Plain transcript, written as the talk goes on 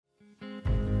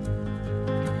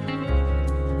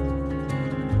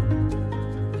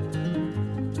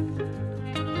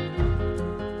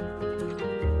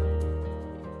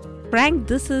Frank,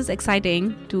 this is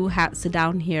exciting to sit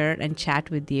down here and chat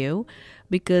with you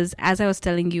because, as I was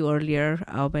telling you earlier,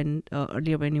 when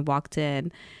you walked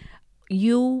in,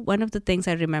 one of the things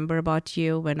I remember about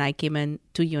you when I came in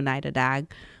to United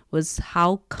Ag was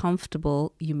how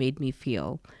comfortable you made me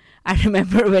feel. I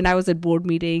remember when I was at board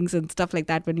meetings and stuff like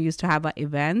that, when we used to have our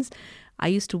events, I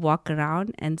used to walk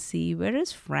around and see where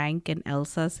is Frank and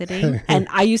Elsa sitting, and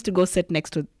I used to go sit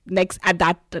next at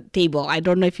that table. I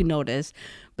don't know if you noticed,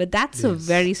 but that's a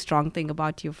very strong thing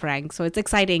about you, Frank. So it's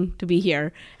exciting to be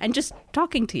here and just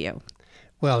talking to you.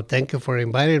 Well, thank you for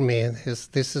inviting me.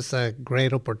 This is a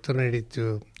great opportunity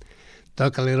to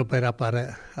talk a little bit about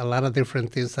a lot of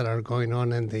different things that are going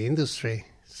on in the industry.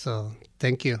 So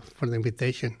thank you for the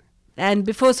invitation. And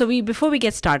before we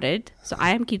get started, so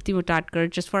I am Kirti Mutatkar,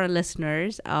 just for our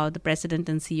listeners, the president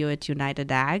and CEO at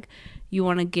United Ag. You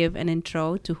want to give an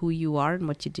intro to who you are and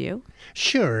what you do?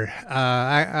 Sure.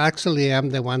 I am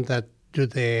the one that do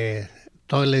the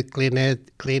toilet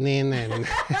cleaning and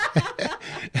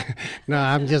no,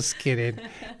 I'm just kidding.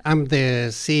 I'm the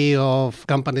CEO of a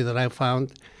company that I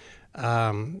found.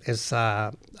 It's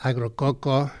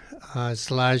Agrofruits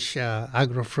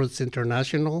Agrofruits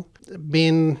International.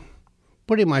 Been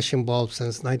pretty much involved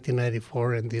since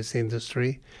 1994 in this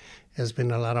industry. It's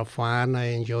been a lot of fun. I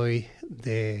enjoy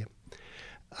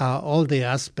all the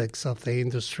aspects of the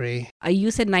industry.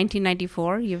 You said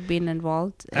 1994 you've been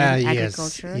involved in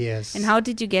agriculture? Yes. And how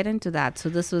did you get into that? So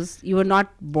you were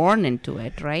not born into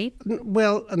it, right?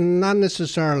 Well, not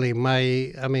necessarily.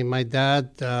 My dad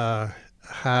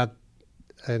had,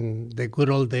 in the good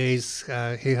old days,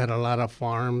 he had a lot of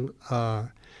farm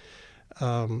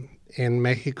in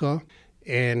Mexico.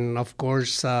 And of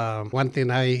course, one thing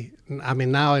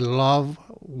now I love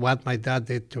what my dad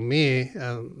did to me.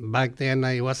 Back then,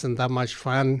 it wasn't that much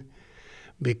fun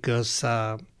because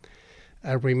I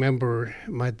remember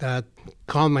my dad's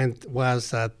comment was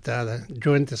that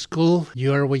during the school,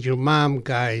 you are with your mom,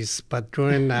 guys, but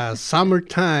during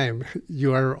summertime,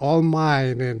 you are all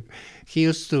mine. And he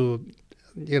used to,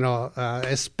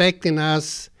 expecting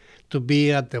us to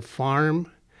be at the farm,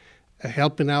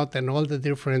 helping out in all the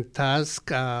different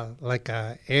tasks, like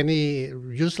a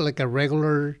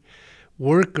regular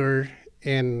worker.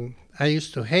 And I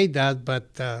used to hate that,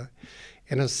 but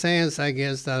in a sense, I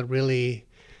guess that really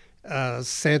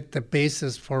set the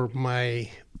basis for my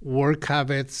work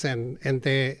habits and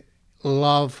the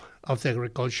love of the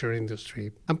agriculture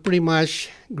industry. I pretty much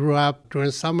grew up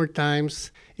during summer times,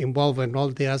 involved in all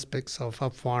the aspects of a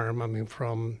farm.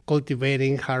 From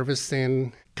cultivating,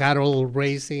 harvesting, cattle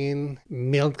raising,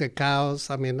 milk the cows.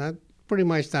 I've pretty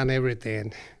much done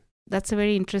everything. That's a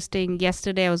very interesting.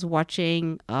 Yesterday I was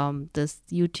watching this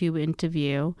YouTube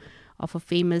interview of a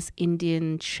famous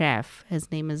Indian chef.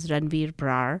 His name is Ranveer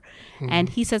Brar. Mm-hmm. And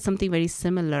he said something very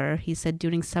similar. He said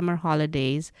during summer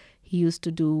holidays, he used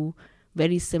to do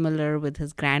very similar with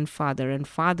his grandfather and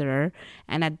father.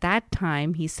 And at that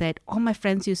time, he said, all my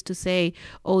friends used to say,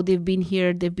 oh, they've been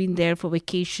here, they've been there for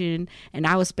vacation, and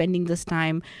I was spending this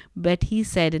time. But he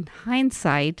said, in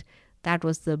hindsight, that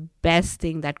was the best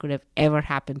thing that could have ever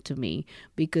happened to me,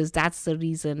 because that's the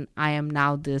reason I am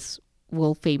now this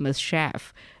world famous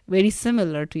chef. Very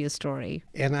similar to your story.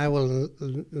 And I will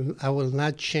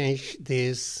not change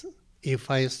this. If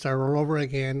I start all over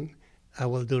again, I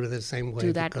will do it the same way.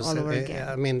 Do that all over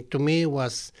again. To me, it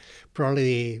was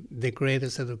probably the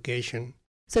greatest education.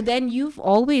 So then you've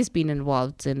always been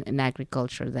involved in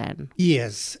agriculture then?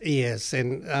 Yes.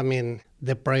 And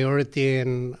the priority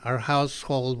in our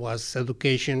household was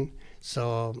education.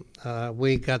 So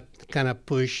we got kind of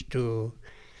pushed to,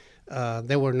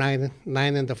 there were nine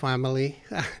in the family,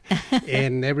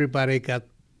 and everybody got,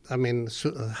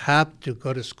 had to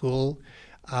go to school.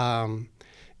 And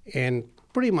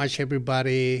pretty much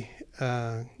everybody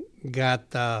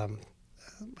got,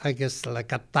 I guess,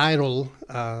 like a title.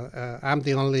 I'm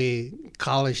the only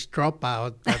college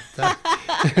dropout,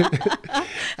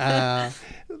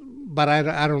 but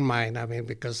I don't mind.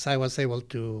 Because I was able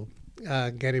to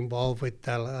get involved with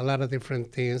a lot of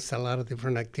different things, a lot of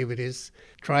different activities.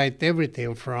 Tried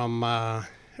everything from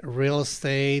real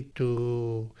estate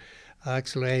to...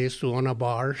 Actually, I used to own a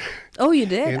bar. Oh, you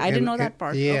did? I didn't know that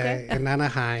part. Yeah, okay. In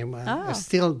Anaheim.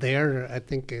 Still there. I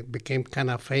think it became kind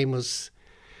of famous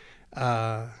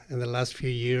in the last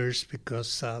few years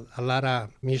because a lot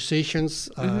of musicians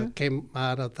came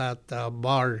out of that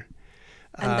bar.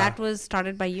 And that was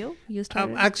started by you? You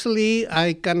started? Actually,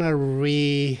 I kind of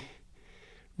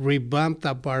revamped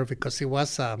that bar because it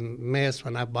was a mess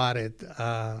when I bought it.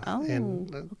 I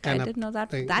didn't know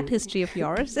that history of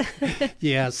yours.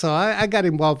 Yeah, so I got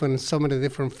involved in so many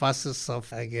different facets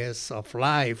of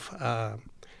life.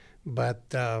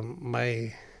 But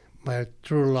my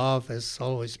true love has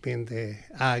always been the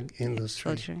ag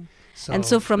industry. Agriculture. And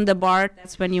so from the bar,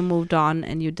 that's when you moved on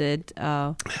and you did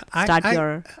start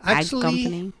your ag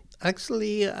company?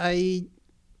 Actually, I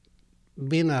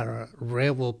been a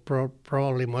rebel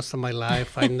probably most of my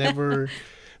life. I never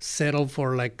settled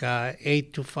for like a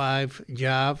 8 to 5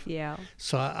 job. Yeah.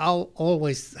 So I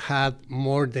always had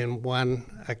more than one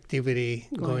activity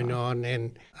going on.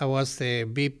 And I was the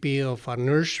VP of a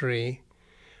nursery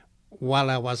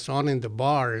while I was owning the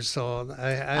bar. So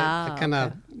I kind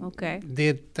of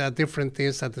did different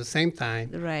things at the same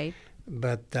time. Right.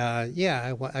 But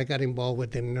yeah, I got involved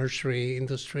with the nursery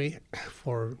industry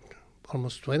for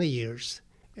almost 20 years.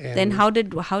 And then how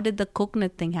did the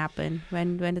coconut thing happen?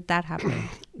 When did that happen?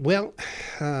 Well,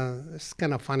 it's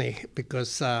kind of funny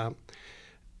because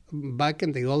back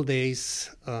in the old days,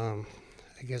 I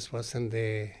guess was in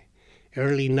the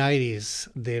early 90s,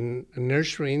 the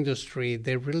nursery industry,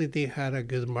 they really did have a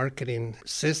good marketing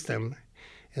system.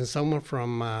 And someone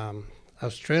from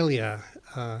Australia,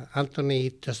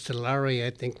 Anthony Castellari, I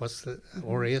think was,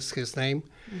 or is his name,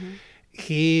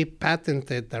 he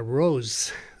patented the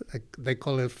rose, they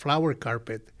call it flower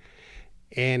carpet.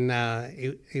 And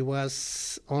it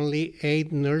was only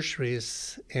 8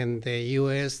 nurseries in the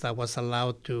U.S. that was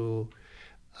allowed to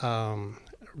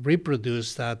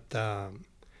reproduce that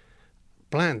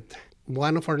plant.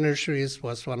 One of our nurseries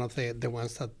was one of the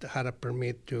ones that had a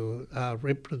permit to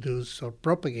reproduce or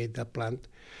propagate that plant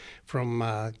from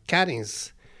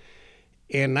cuttings.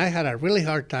 And I had a really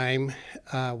hard time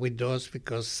with those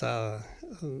because the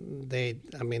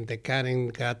cutting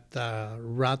got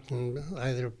rotten,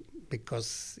 either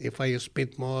because if I used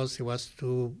peat moss, it was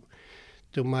too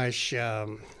much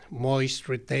moist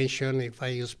retention. If I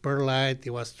used perlite, it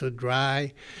was too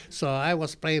dry. So I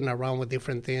was playing around with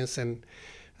different things, and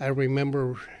I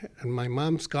remember my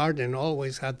mom's garden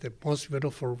always had the most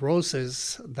beautiful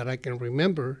roses that I can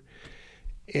remember.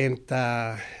 And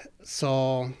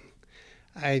so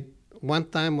one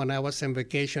time when I was on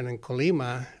vacation in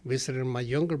Colima, visiting my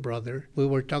younger brother, we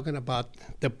were talking about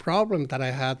the problem that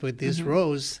I had with this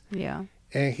rose. Yeah.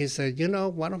 And he said,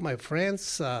 one of my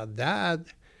friends' dad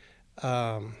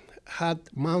had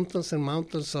mountains and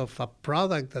mountains of a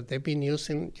product that they've been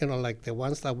using, like the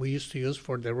ones that we used to use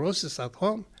for the roses at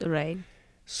home. Right.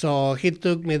 So he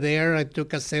took me there. I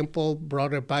took a sample,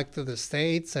 brought it back to the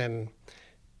States, and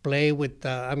played with,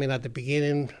 at the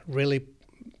beginning, really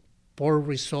poor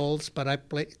results, but I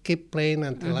keep playing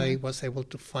until I was able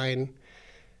to find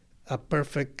a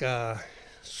perfect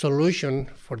solution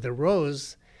for the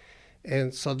rose.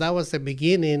 And so that was the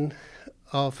beginning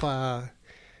of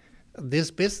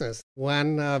this business.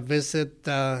 One visit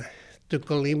to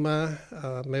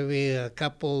Colima, maybe a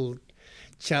couple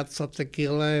shots of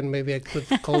tequila and maybe a good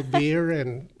cold beer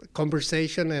and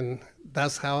conversation, and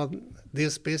that's how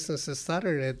this business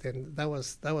started. And that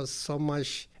was so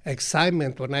much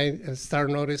excitement when I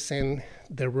started noticing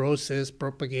the roses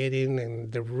propagating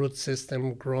and the root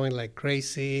system growing like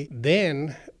crazy.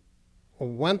 Then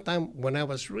one time when I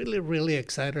was really, really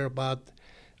excited about,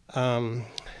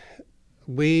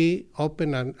 we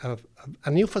opened a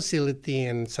new facility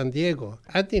in San Diego.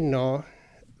 I didn't know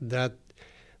that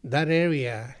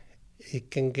area, it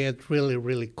can get really,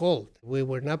 really cold. We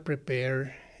were not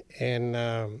prepared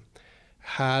and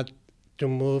had to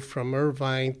move from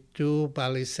Irvine to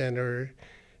Valley Center,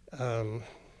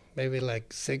 maybe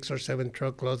like 6 or 7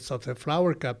 truckloads of the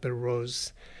flower carpet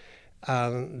rose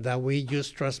that we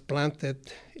just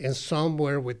transplanted, and some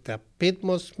were with the peat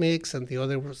moss mix and the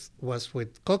other was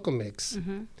with cocoa mix.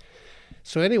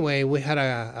 So anyway, we had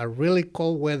a really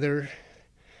cold weather.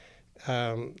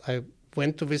 I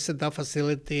went to visit that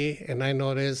facility and I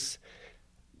noticed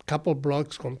a couple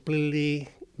blocks completely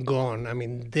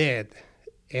gone, dead.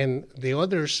 And the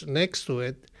others next to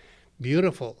it,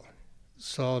 beautiful.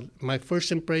 So my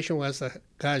first impression was,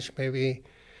 gosh, maybe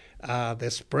the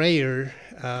sprayer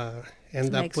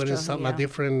ended up putting a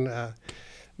different,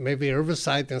 maybe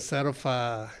herbicide instead of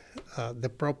the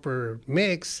proper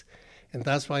mix, and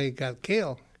that's why it got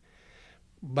killed.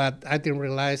 But I didn't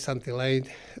realize until I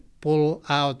pulled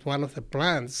out one of the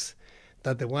plants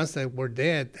that the ones that were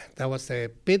dead, that was the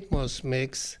peat moss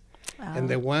mix. And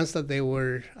the ones that they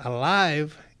were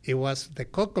alive, it was the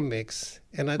cocoa mix.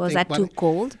 And I was think that too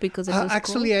cold because it was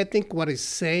actually, cold? I think what it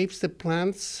saves the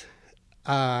plants,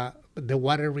 the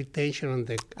water retention on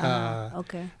the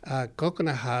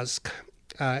coconut husk,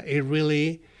 it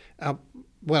really,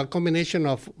 combination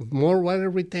of more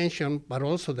water retention, but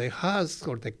also the husk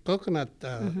or the coconut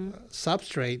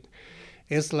substrate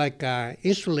is like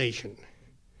insulation.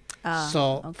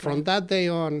 From that day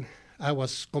on, I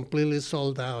was completely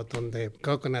sold out on the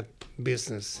coconut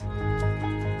business.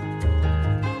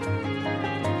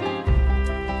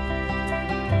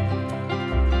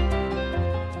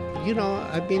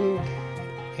 I've been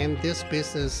in this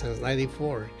business since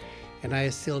 '94, and I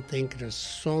still think there's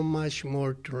so much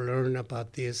more to learn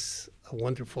about this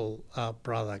wonderful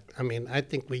product. I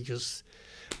think we just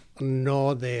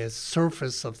know the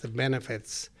surface of the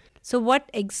benefits. So what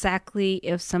exactly,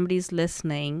 if somebody's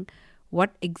listening,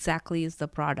 what exactly is the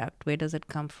product? Where does it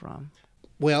come from?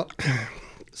 Well,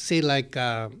 see,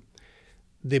 the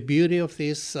beauty of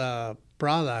this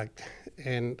product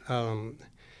and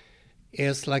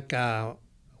is like a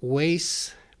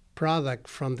waste product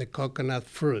from the coconut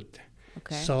fruit.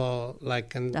 Okay. So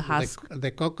the husk.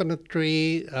 the coconut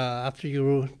tree, after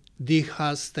you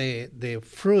dehusk the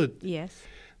fruit, Yes.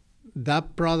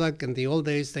 that product in the old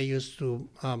days they used to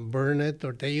burn it,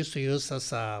 or they used to use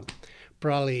as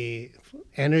probably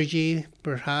energy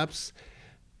perhaps,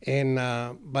 and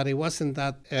but it wasn't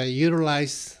that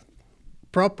utilized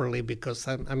properly because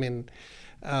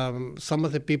some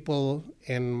of the people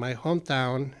in my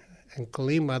hometown in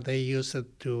Colima, they use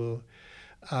it to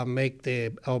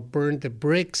burn the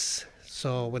bricks.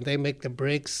 So when they make the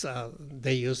bricks,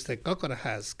 they use the coconut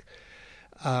husk.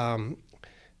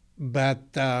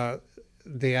 But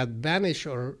the advantage,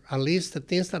 or at least the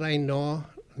things that I know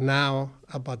now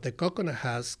about the coconut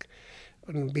husk,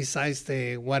 besides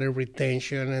the water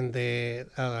retention and the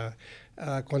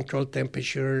controlled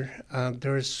temperature,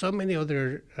 there are so many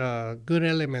other good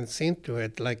elements into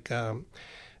it.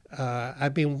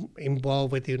 I've been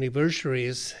involved with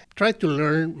universities, try to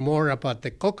learn more about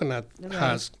the coconut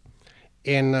husk.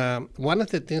 And one of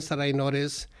the things that I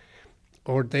noticed,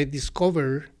 or they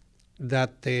discovered,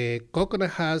 that the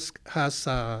coconut husk has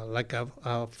a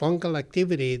fungal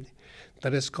activity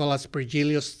that is called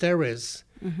Aspergillus teres,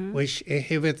 which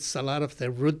inhibits a lot of the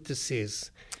root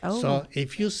disease. Oh. So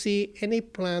if you see any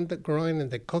plant growing in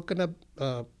the coconut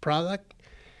product,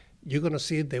 you're going to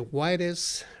see the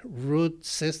widest root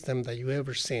system that you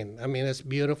ever seen. It's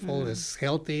beautiful, it's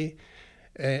healthy,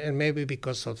 and maybe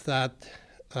because of that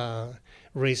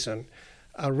reason.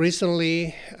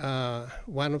 Recently,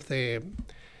 one of the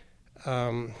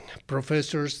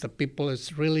professors, the people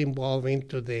is really involved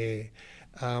into the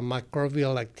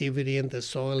microbial activity in the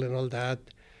soil and all that,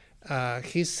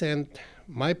 he sent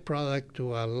my product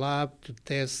to a lab to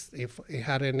test if it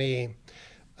had any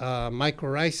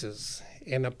mycorrhizas,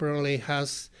 and apparently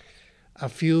has a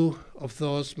few of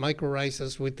those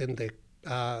mycorrhizas within the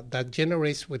that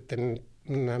generates within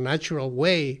in a natural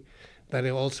way, that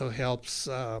it also helps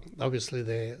obviously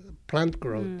the plant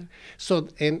growth. So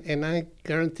and I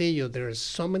guarantee you there are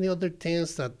so many other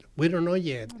things that we don't know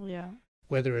yet. Yeah.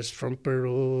 Whether it's from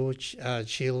Peru,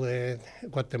 Chile,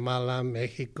 Guatemala,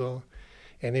 Mexico,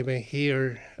 and even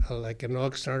here, like in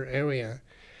Oxnard area,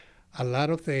 a lot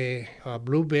of the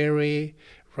blueberry,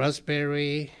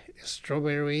 raspberry,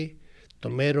 strawberry,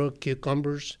 tomato,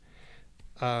 cucumbers,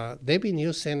 they've been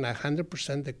using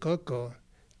 100% the cocoa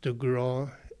to grow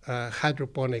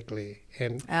hydroponically.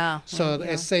 And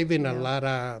it's saving a lot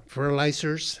of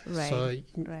fertilizers. Right. So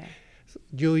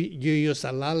you use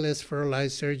a lot less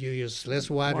fertilizer, you use less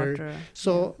water.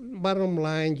 So bottom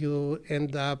line, you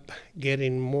end up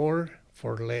getting more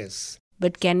for less.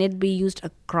 But can it be used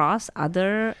across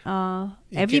other,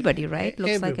 everybody, right?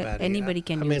 Looks everybody. Like anybody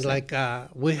can use it.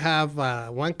 We have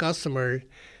one customer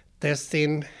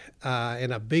testing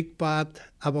in a big pot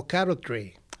avocado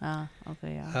tree.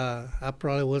 Okay, yeah. I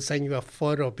probably will send you a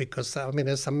photo because,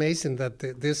 it's amazing that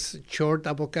this short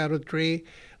avocado tree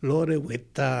loaded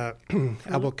with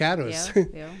avocados.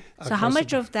 Yeah. So how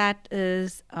much of that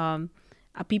is...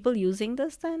 are people using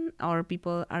this then, or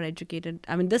people are educated?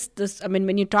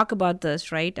 When you talk about this,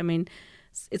 right?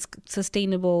 It's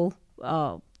sustainable,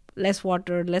 less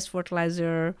water, less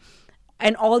fertilizer,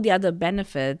 and all the other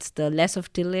benefits, the less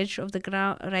of tillage of the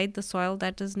ground, right? The soil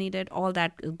that is needed, all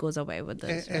that goes away with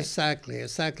this. Right? Exactly. In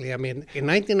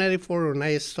 1994, when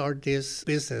I started this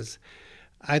business,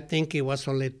 I think it was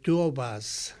only two of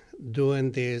us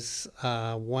doing this.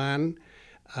 One,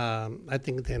 I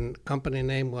think the company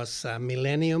name was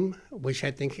Millennium, which I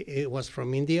think it was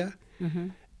from India,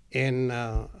 and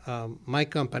my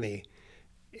company.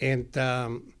 And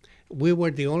we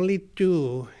were the only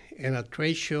two in a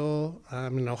trade show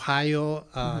in Ohio.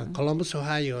 Columbus,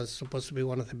 Ohio is supposed to be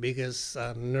one of the biggest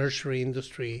nursery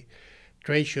industry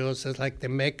trade shows. It's like the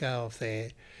mecca of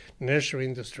the nursery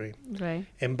industry. Right.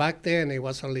 And back then, it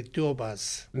was only two of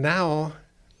us. Now,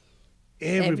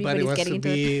 everybody wants to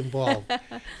be involved.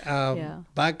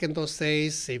 Back in those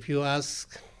days, if you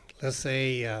ask, let's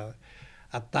say,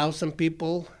 1,000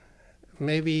 people,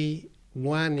 maybe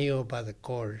one knew about the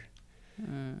core.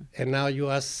 And now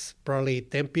you ask probably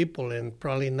 10 people and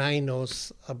probably 9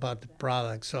 knows about the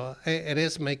product. So it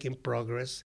is making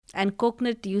progress. And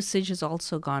coconut usage has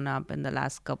also gone up in the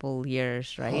last couple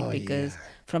years, right? Oh, Because yeah.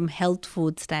 from health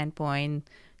food standpoint,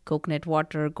 coconut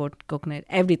water, coconut,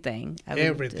 everything. I mean,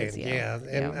 Everything, yeah.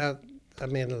 And I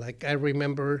mean, like I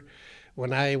remember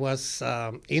when I was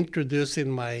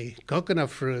introducing my coconut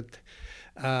fruit,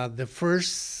 the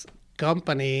first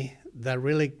company that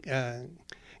really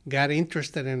got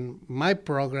interested in my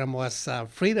program was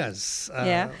Frida's.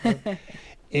 Yeah.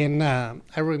 And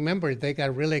I remember they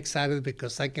got really excited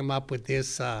because I came up with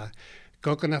this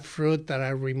coconut fruit that I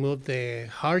removed the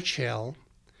hard shell,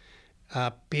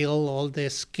 peel all the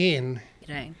skin,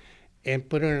 Right. and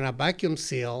put it in a vacuum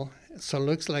seal. So it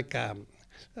looks like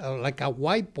a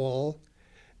white ball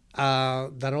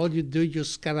that all you do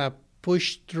just kind of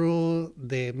push through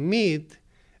the meat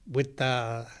with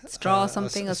a Straw,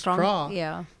 something, a strong, straw.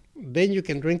 yeah. Then you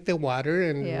can drink the water,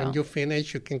 and Yeah. when you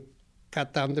finish, you can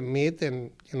cut down the meat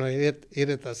and eat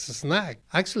it as a snack.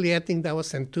 Actually, I think that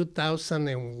was in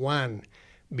 2001,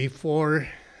 before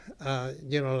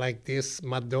like this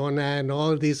Madonna and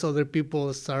all these other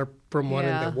people start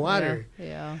promoting the water.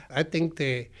 Yeah. I think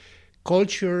the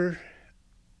culture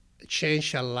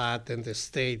changed a lot in the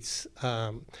States.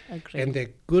 Agreed. In the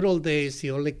good old days,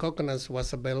 the only coconuts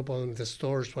was available in the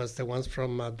stores was the ones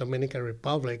from Dominican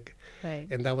Republic, Right.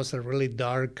 and that was a really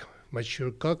dark,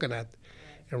 mature coconut.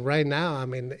 And right now, I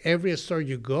mean, every store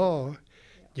you go,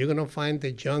 you're going to find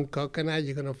the young coconut,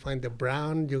 you're going to find the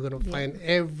brown, you're going to find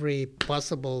every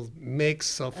possible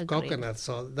mix of Agreed. coconut.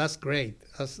 So that's great.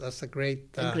 That's a great...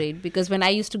 Agreed. Because when I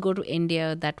used to go to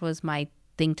India, that was my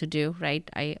thing to do, right?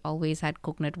 I always had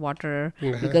coconut water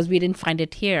because we didn't find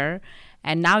it here.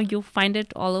 And now you find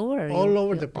it all over. All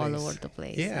over the place. All over the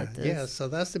place. Yeah, It yeah. is- So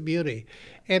that's the beauty.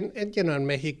 And in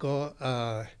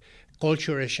Mexico,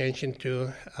 culture is changing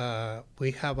too.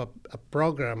 We have a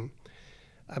program.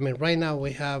 I mean, right now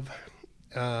we have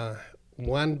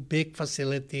one big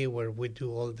facility where we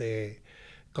do all the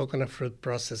coconut fruit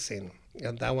processing,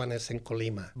 and that one is in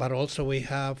Colima. But also we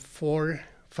have 4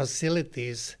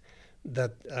 facilities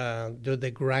that do the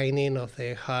grinding of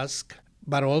the husk.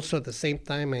 But also at the same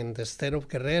time in the state of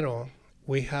Guerrero,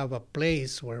 we have a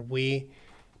place where we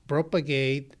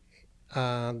propagate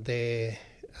the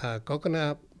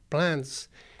coconut plants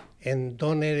and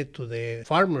donate it to the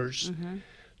farmers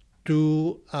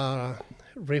to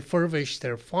refurbish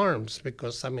their farms,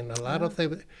 because I mean a lot of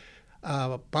the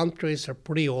palm trees are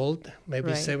pretty old, maybe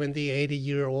Right. 70,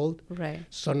 80-year old. Right.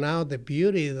 So now the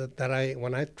beauty that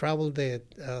when I traveled the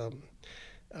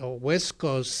West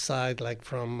Coast side, like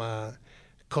from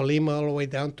Colima all the way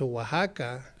down to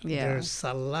Oaxaca, there's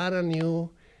a lot of new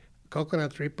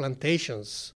coconut tree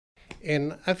plantations.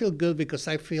 And I feel good because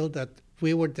I feel that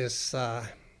we were this...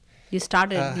 You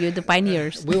started, you're the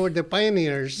pioneers. we were the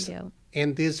pioneers Yeah.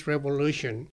 in this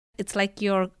revolution. It's like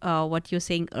what you're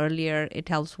saying earlier, it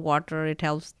helps water, it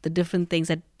helps the different things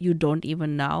that you don't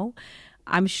even know.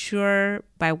 I'm sure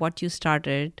by what you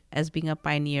started as being a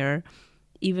pioneer,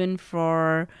 even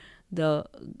for the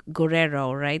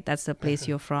Guerrero, right? That's the place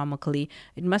you're from, Akali.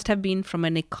 It must have been from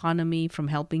an economy, from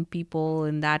helping people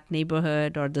in that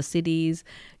neighborhood or the cities.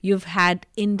 You've had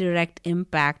indirect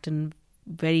impact in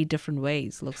very different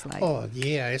ways, looks like. Oh,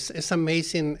 yeah, it's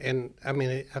amazing. And I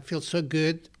mean, I feel so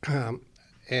good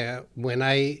when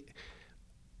I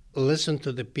listen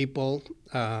to the people,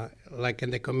 like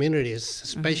in the communities,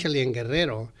 especially in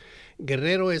Guerrero.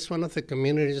 Guerrero is one of the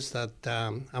communities that,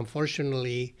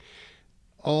 unfortunately,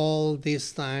 all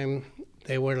this time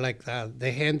they were like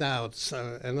the handouts.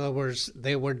 In other words,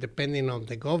 they were depending on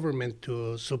the government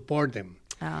to support them.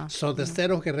 So the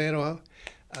state of Guerrero,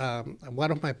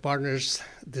 one of my partners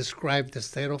described the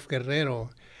state of Guerrero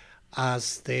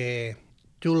as the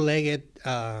 2-legged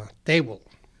table.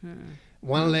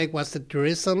 One leg was the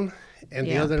tourism, and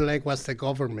the other leg was the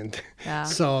government.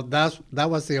 So that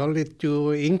was the only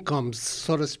 2 incomes,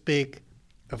 so to speak,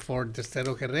 for the state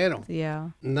of Guerrero. Yeah.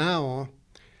 Now,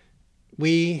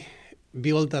 we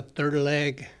build a 3rd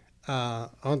leg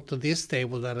onto this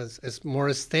table that is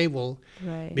more stable,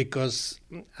 Right. because,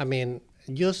 I mean,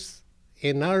 just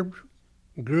in our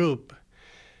group,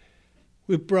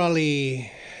 we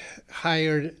probably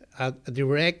hired a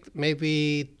direct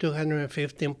maybe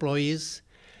 250 employees,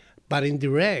 but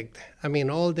indirect, I mean,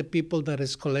 all the people that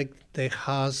is collect the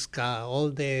husk, all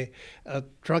the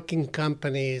trucking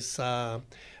companies,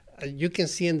 you can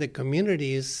see in the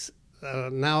communities.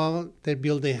 Now they're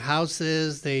building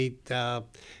houses.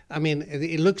 I mean,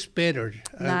 it looks better.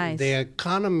 Nice. The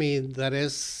economy that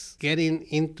is getting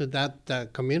into that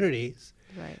communities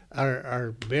Right.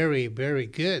 are very, very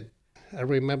good. I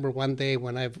remember one day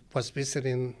when I was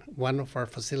visiting one of our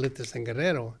facilities in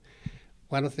Guerrero,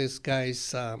 one of these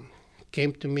guys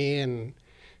came to me, and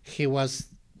he was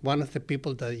one of the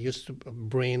people that used to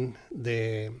bring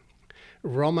the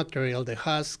raw material, the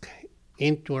husk,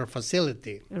 into our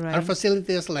facility. Right. Our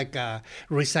facility is like a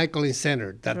recycling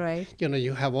center that, Right.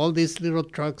 you have all these little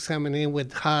trucks coming in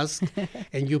with husk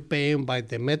and you pay them by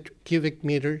the cubic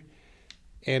meter.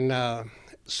 And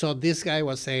so this guy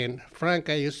was saying, Frank,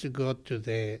 I used to go to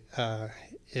the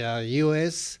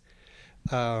U.S.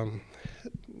 I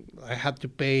had to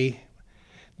pay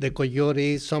the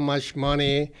coyote so much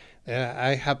money.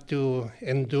 I have to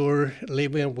endure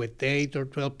living with 8 or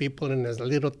 12 people in a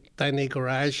little tiny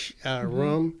garage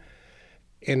room.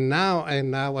 And now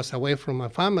I was away from my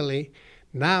family.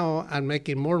 Now I'm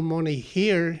making more money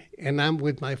here, and I'm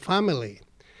with my family.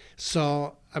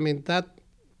 So, I mean, that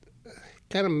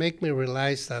kind of make me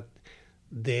realize that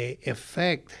the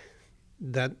effect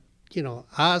that,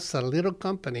 us, a little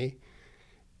company,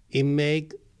 it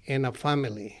make in a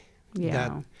family. Yeah.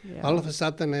 That all of a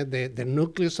sudden the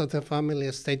nucleus of the family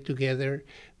stay together,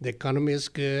 the economy is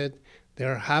good,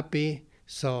 they're happy.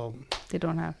 So They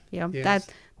don't have. Yeah. yes.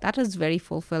 That is very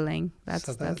fulfilling. That's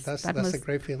a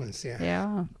great feeling. Yeah.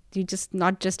 Yeah. You just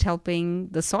not just helping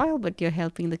the soil, but you're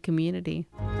helping the community.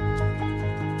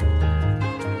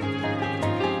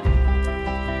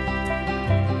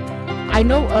 I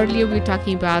know earlier we were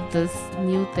talking about this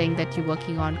new thing that you're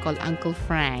working on called Uncle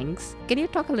Frank's. Can you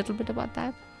talk a little bit about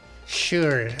that?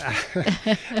 Sure.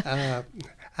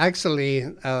 Actually,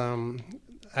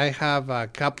 I have a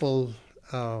couple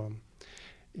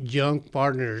young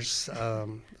partners.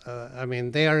 I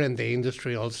mean, they are in the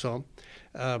industry also,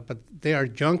 but they are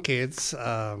young kids.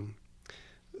 I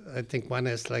think one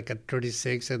is like at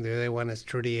 36 and the other one is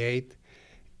 38.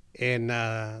 And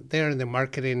they're in the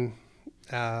marketing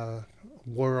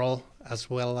world, as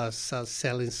well as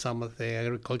selling some of the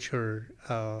agriculture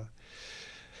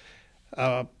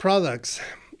products.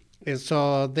 And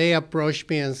so they approached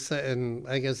me, and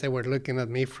I guess they were looking at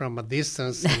me from a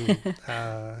distance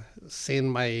and seeing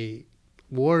my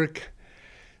work.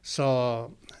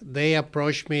 So they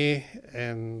approached me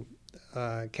and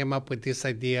came up with this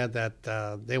idea that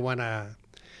they want to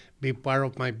be part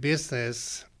of my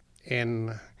business.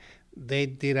 And they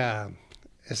did a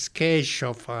sketch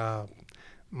of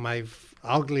my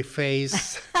ugly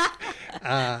face.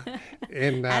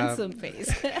 And Handsome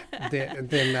face.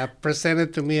 then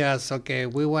presented to me as, okay,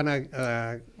 we want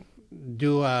to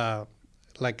do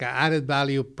like an added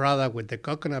value product with the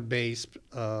coconut-based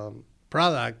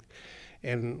product,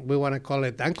 and we want to call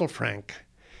it Uncle Frank.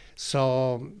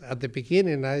 So at the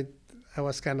beginning, I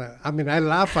was kind of, I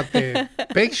laugh at the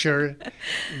picture,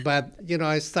 but,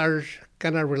 I started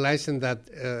kind of realizing that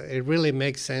it really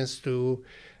makes sense to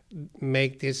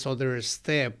make this other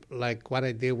step, like what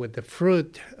I did with the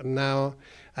fruit. Now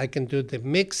I can do the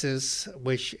mixes,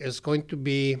 which is going to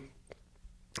be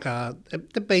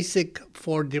the basic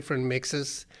 4 different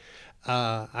mixes.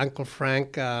 Uncle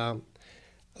Frank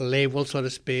label, so to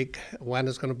speak. One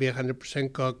is going to be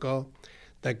 100% cocoa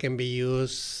that can be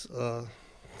used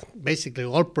basically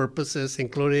all purposes,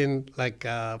 including like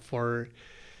for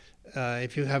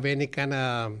if you have any kind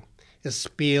of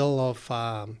spill of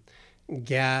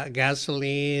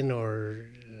gasoline or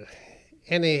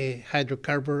any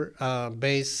hydrocarbon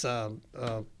based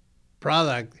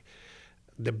product,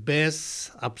 the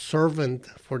best absorbent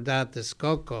for that is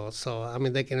cocoa. So,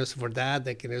 they can use it for that.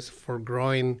 They can use it for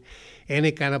growing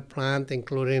any kind of plant,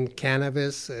 including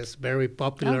cannabis. It's very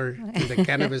popular in the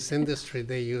cannabis industry.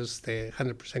 They use the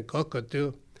 100% cocoa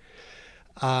too.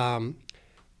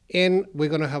 And we're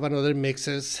going to have another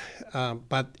mixes,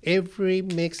 but every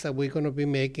mix that we're going to be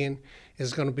making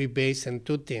is going to be based on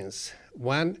 2 things.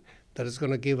 One, that is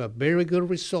going to give a very good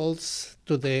results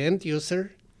to the end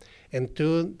user, and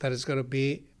 2, that is going to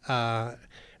be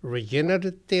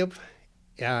regenerative,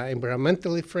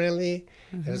 environmentally friendly,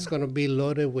 and it's going to be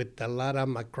loaded with a lot of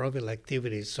microbial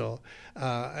activity. So,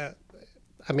 it's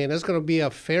going to be a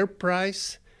fair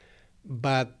price,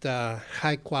 but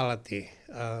high quality,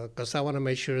 because I want to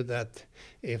make sure that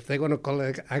if they're going to call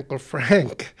it Uncle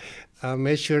Frank,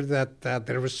 make sure that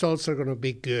the results are going to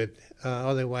be good.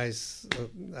 Otherwise,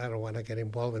 I don't want to get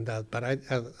involved in that. But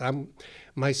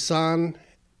my son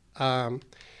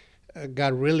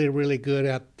got really, really good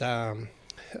at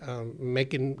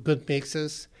making good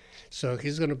mixes. So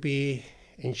he's going to be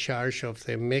in charge of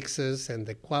the mixes and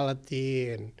the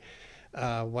quality and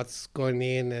what's going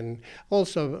in, and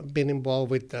also been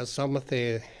involved with some of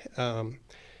the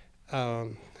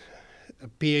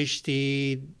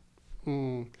PhD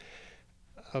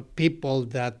people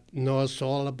that knows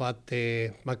all about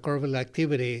the microbial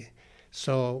activity.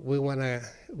 So we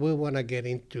wanna get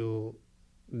into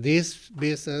this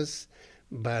business,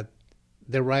 but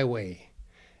the right way.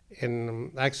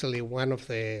 And actually, one of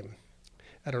the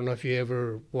I don't know if you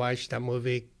ever watched that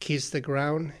movie, Kiss the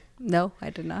Ground. No,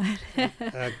 I did not.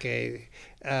 Okay.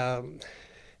 Um,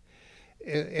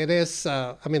 it is,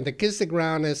 I mean, the Kiss the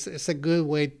Ground is a good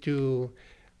way to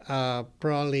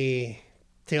probably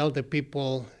tell the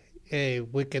people, hey,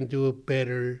 we can do a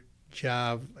better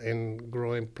job in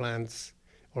growing plants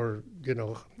or,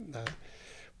 uh,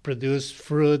 produce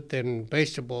fruit and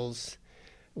vegetables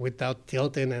without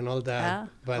tilting and all that. Ah,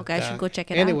 But okay, I should go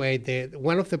check it out. anyway,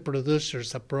 one of the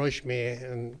producers approached me,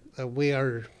 and we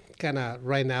are kind of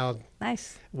right now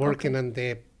Nice. working Okay. on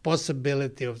the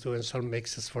possibility of doing some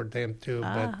mixes for them too.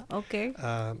 Ah, okay.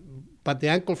 But the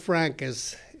Uncle Frank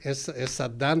is a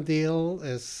done deal.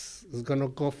 Is going to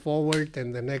go forward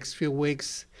in the next few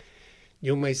weeks.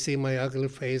 You may see my ugly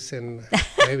face in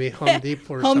maybe Home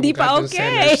Depot or Home some Depot, garden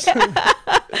okay. centers.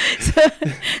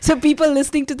 So people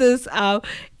listening to this,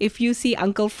 if you see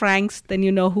Uncle Frank's, then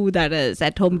you know who that is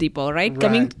at Home Depot, right?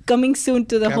 Right. Coming soon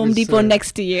to the Coming Home Depot soon.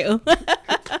 next to you.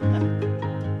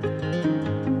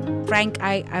 Frank,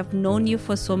 I've known you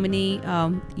for so many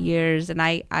years, and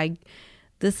I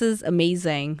this is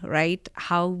amazing, right?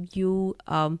 How you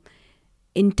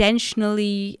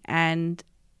intentionally and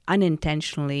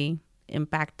unintentionally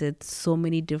impacted so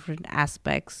many different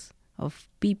aspects of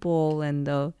people and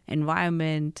the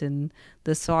environment and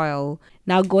the soil.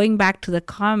 Now, going back to the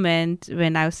comment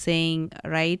when I was saying,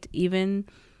 right, even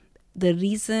the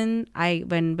reason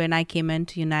when I came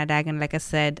into United Ag, and like I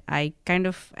said, I kind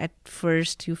of at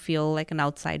first you feel like an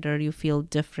outsider, you feel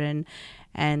different,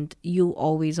 and you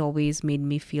always made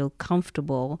me feel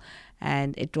comfortable,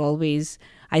 and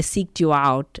I seeked you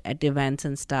out at events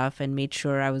and stuff and made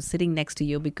sure I was sitting next to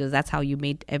you because that's how you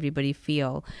made everybody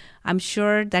feel. I'm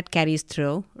sure that carries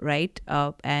through, right?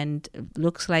 And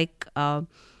looks like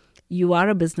you are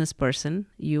a business person,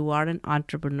 you are an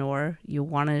entrepreneur,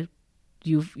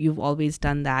 you've always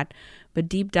done that, but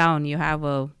deep down you have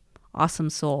a awesome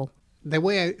soul. The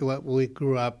way we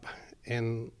grew up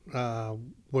and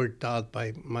were taught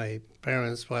by my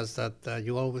parents was that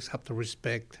you always have to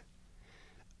respect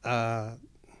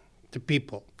the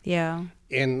people. Yeah.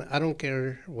 And I don't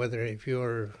care whether if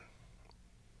you're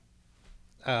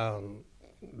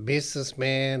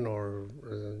businessman or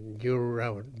you're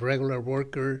a regular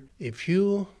worker, if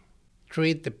you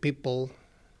treat the people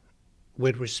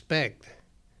with respect,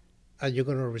 you're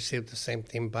going to receive the same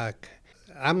thing back.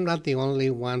 I'm not the only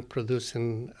one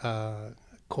producing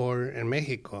corn in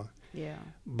Mexico, Yeah.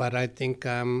 but I think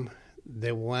I'm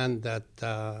the one that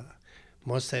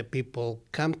most of the people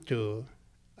come to,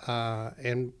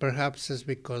 and perhaps it's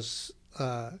because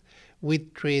we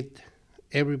treat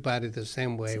everybody the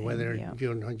same way, whether yeah.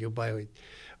 you buy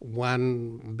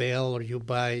one bale or you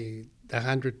buy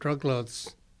 100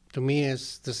 truckloads. To me,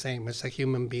 it's the same. As a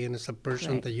human being, as a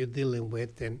person Right. that you're dealing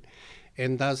with,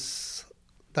 and that's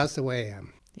the way I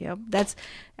am. Yeah, that's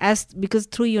because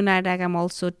through United Ag, I'm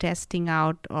also testing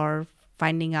out or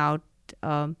finding out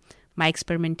my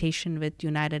experimentation with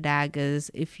United Ag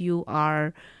is if you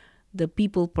are the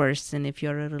people person, if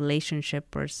you're a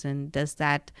relationship person, does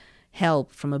that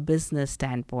help from a business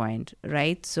standpoint,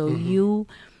 right? So you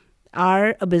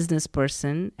are a business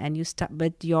person and you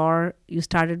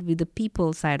started with the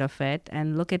people side of it,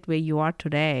 and look at where you are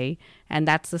today. And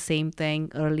that's the same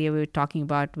thing earlier we were talking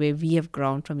about where we have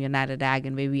grown from United Ag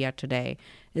and where we are today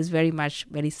is very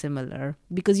similar,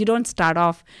 because you start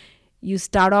off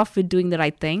with doing the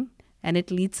right thing and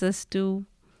it leads us to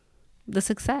the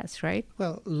success, right?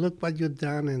 Well, look what you've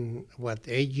done in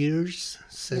 8 years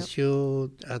since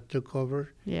you took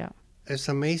over. Yeah. It's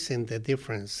amazing the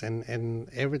difference, and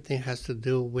everything has to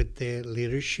do with the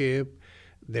leadership,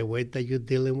 the way that you're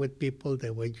dealing with people,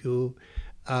 the way you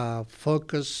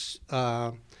focus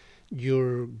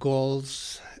your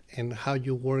goals and how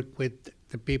you work with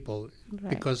the people. Right.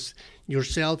 Because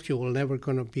yourself, you will never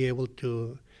going to be able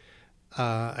to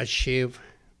achieve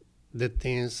the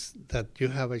things that you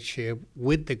have achieved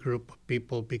with the group of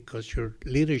people because your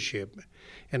leadership.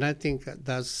 And I think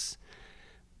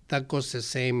that goes the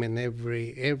same in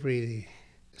every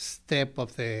step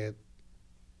of the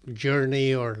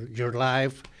journey or your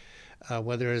life,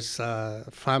 whether it's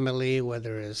family,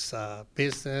 whether it's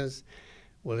business,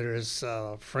 whether it's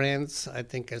friends. I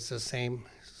think it's the same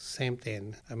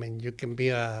thing. I mean, you can be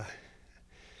a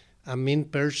mean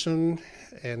person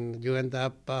and you end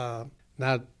up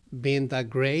not being that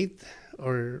great,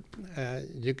 or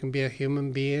you can be a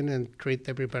human being and treat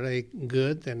everybody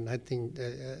good. And I think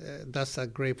that's a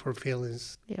great for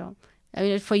feelings. Yeah. I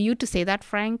mean, for you to say that,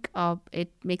 Frank,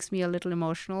 it makes me a little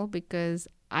emotional because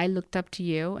I looked up to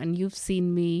you and you've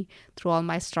seen me through all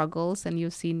my struggles and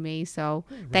you've seen me. So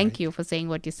thank you for saying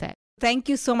what you said. Thank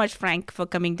you so much, Frank, for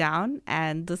coming down.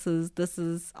 And this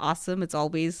is awesome. It's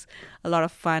always a lot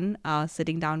of fun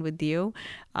sitting down with you.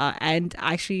 And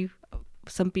actually,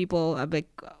 some people are like,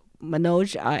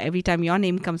 Manoj, every time your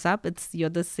name comes up, you're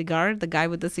the guy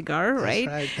with the cigar, right?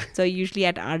 That's right. So usually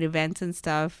at our events and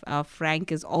stuff,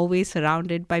 Frank is always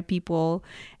surrounded by people,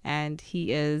 and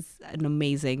he is an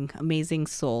amazing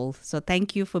soul. So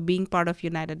thank you for being part of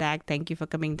United Ag. Thank you for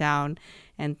coming down,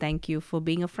 and thank you for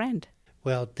being a friend.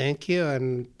 Well, thank you,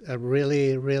 and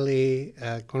really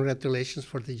congratulations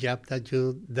for the job that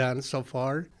you've done so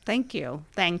far. Thank you.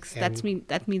 Thanks. That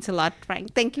means a lot,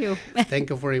 Frank. Thank you. Thank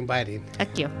you for inviting.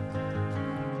 Thank you.